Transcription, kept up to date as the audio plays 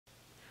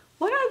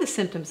the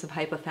symptoms of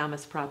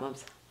hypothalamus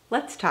problems?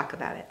 Let's talk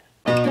about it.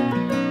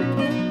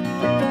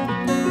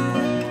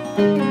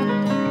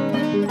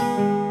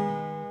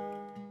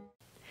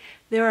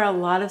 There are a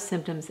lot of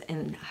symptoms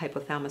in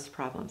hypothalamus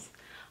problems.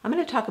 I'm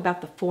going to talk about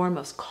the 4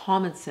 most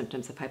common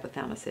symptoms of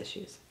hypothalamus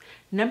issues.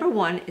 Number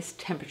 1 is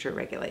temperature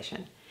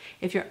regulation.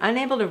 If you're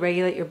unable to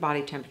regulate your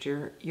body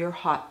temperature, you're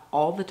hot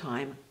all the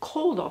time,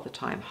 cold all the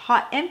time,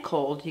 hot and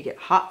cold, you get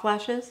hot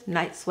flashes,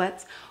 night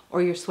sweats,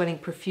 or you're sweating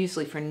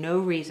profusely for no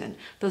reason.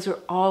 Those are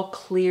all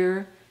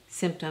clear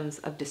symptoms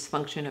of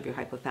dysfunction of your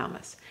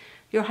hypothalamus.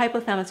 Your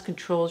hypothalamus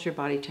controls your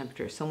body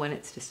temperature, so when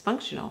it's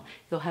dysfunctional,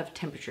 you'll have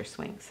temperature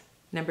swings.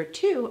 Number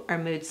 2 are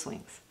mood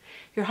swings.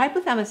 Your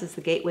hypothalamus is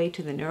the gateway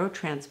to the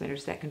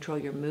neurotransmitters that control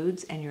your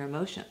moods and your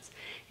emotions.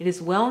 It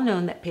is well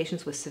known that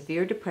patients with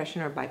severe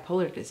depression or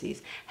bipolar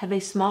disease have a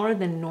smaller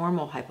than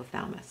normal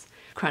hypothalamus.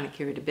 Chronic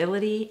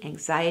irritability,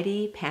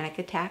 anxiety, panic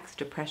attacks,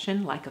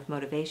 depression, lack of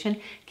motivation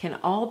can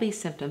all be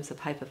symptoms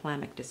of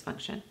hypothalamic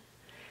dysfunction.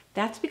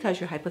 That's because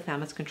your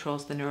hypothalamus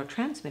controls the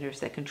neurotransmitters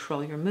that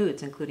control your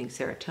moods, including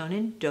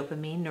serotonin,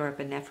 dopamine,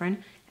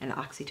 norepinephrine, and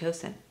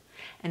oxytocin.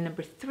 And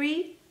number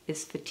 3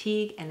 is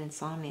fatigue and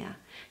insomnia.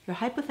 Your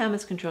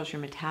hypothalamus controls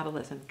your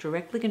metabolism,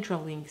 directly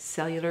controlling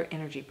cellular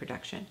energy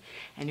production.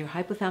 And your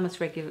hypothalamus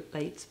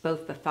regulates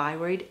both the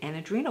thyroid and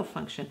adrenal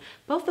function,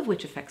 both of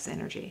which affects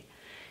energy.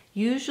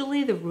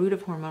 Usually the root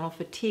of hormonal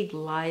fatigue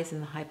lies in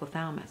the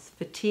hypothalamus.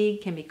 Fatigue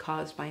can be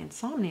caused by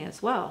insomnia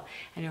as well,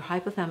 and your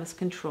hypothalamus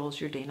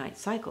controls your day-night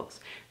cycles.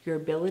 Your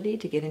ability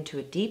to get into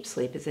a deep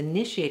sleep is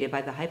initiated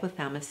by the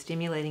hypothalamus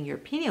stimulating your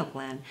pineal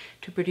gland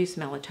to produce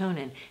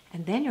melatonin,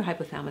 and then your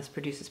hypothalamus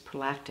produces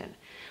prolactin.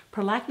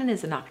 Prolactin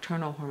is a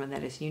nocturnal hormone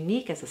that is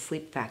unique as a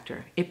sleep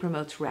factor. It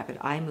promotes rapid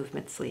eye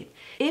movement sleep.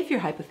 If your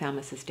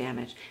hypothalamus is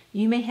damaged,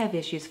 you may have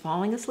issues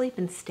falling asleep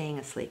and staying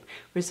asleep,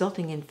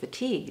 resulting in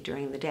fatigue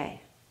during the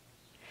day.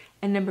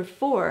 And number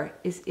 4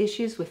 is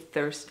issues with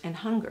thirst and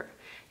hunger.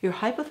 Your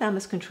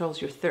hypothalamus controls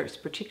your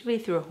thirst, particularly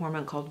through a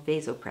hormone called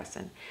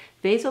vasopressin.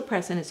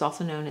 Vasopressin is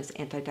also known as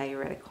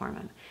antidiuretic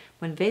hormone.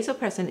 When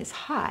vasopressin is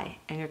high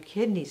and your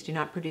kidneys do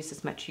not produce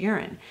as much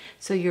urine,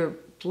 so your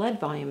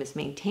blood volume is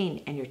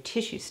maintained and your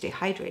tissues stay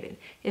hydrated.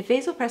 If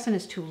vasopressin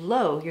is too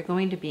low, you're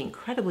going to be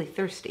incredibly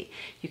thirsty.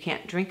 You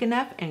can't drink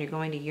enough and you're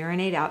going to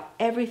urinate out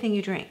everything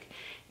you drink.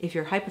 If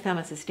your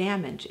hypothalamus is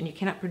damaged and you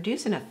cannot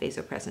produce enough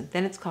vasopressin,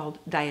 then it's called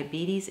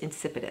diabetes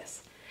insipidus.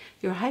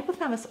 Your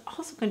hypothalamus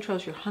also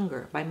controls your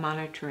hunger by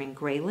monitoring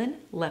ghrelin,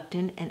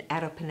 leptin, and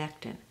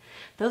adiponectin.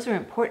 Those are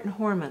important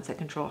hormones that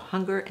control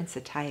hunger and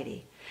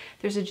satiety.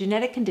 There's a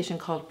genetic condition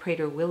called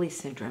Prader-Willi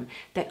syndrome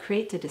that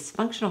creates a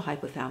dysfunctional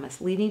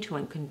hypothalamus, leading to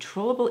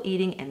uncontrollable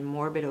eating and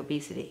morbid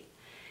obesity.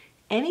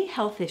 Any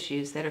health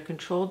issues that are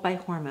controlled by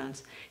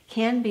hormones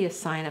can be a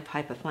sign of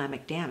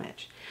hypothalamic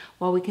damage.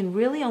 While we can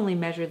really only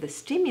measure the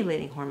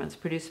stimulating hormones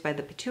produced by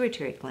the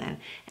pituitary gland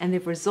and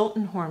the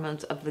resultant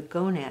hormones of the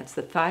gonads,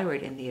 the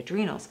thyroid, and the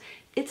adrenals,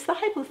 it's the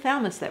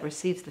hypothalamus that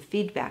receives the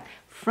feedback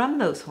from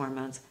those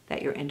hormones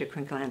that your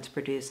endocrine glands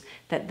produce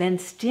that then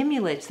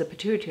stimulates the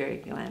pituitary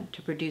gland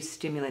to produce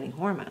stimulating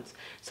hormones.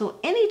 So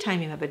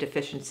anytime you have a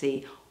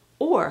deficiency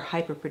or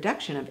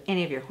hyperproduction of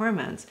any of your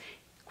hormones,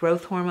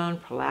 growth hormone,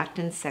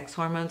 prolactin, sex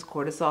hormones,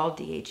 cortisol,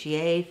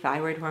 DHEA,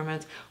 thyroid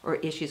hormones, or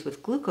issues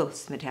with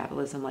glucose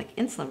metabolism like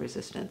insulin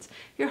resistance,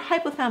 your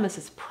hypothalamus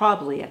is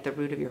probably at the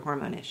root of your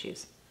hormone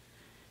issues.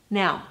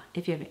 Now,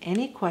 if you have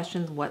any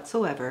questions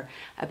whatsoever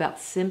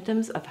about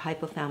symptoms of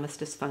hypothalamus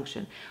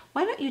dysfunction,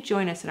 why don't you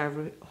join us in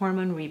our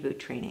hormone reboot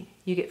training?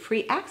 You get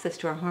free access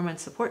to our hormone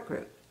support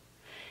group.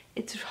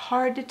 It's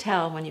hard to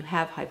tell when you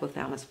have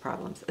hypothalamus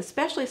problems,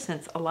 especially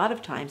since a lot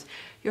of times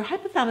your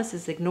hypothalamus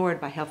is ignored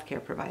by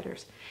healthcare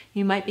providers.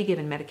 You might be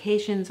given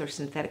medications or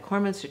synthetic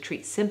hormones to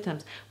treat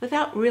symptoms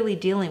without really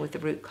dealing with the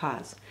root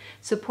cause.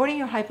 Supporting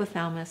your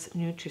hypothalamus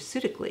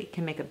nutraceutically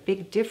can make a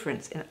big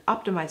difference in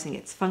optimizing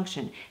its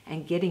function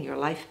and getting your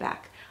life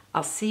back.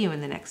 I'll see you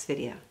in the next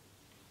video.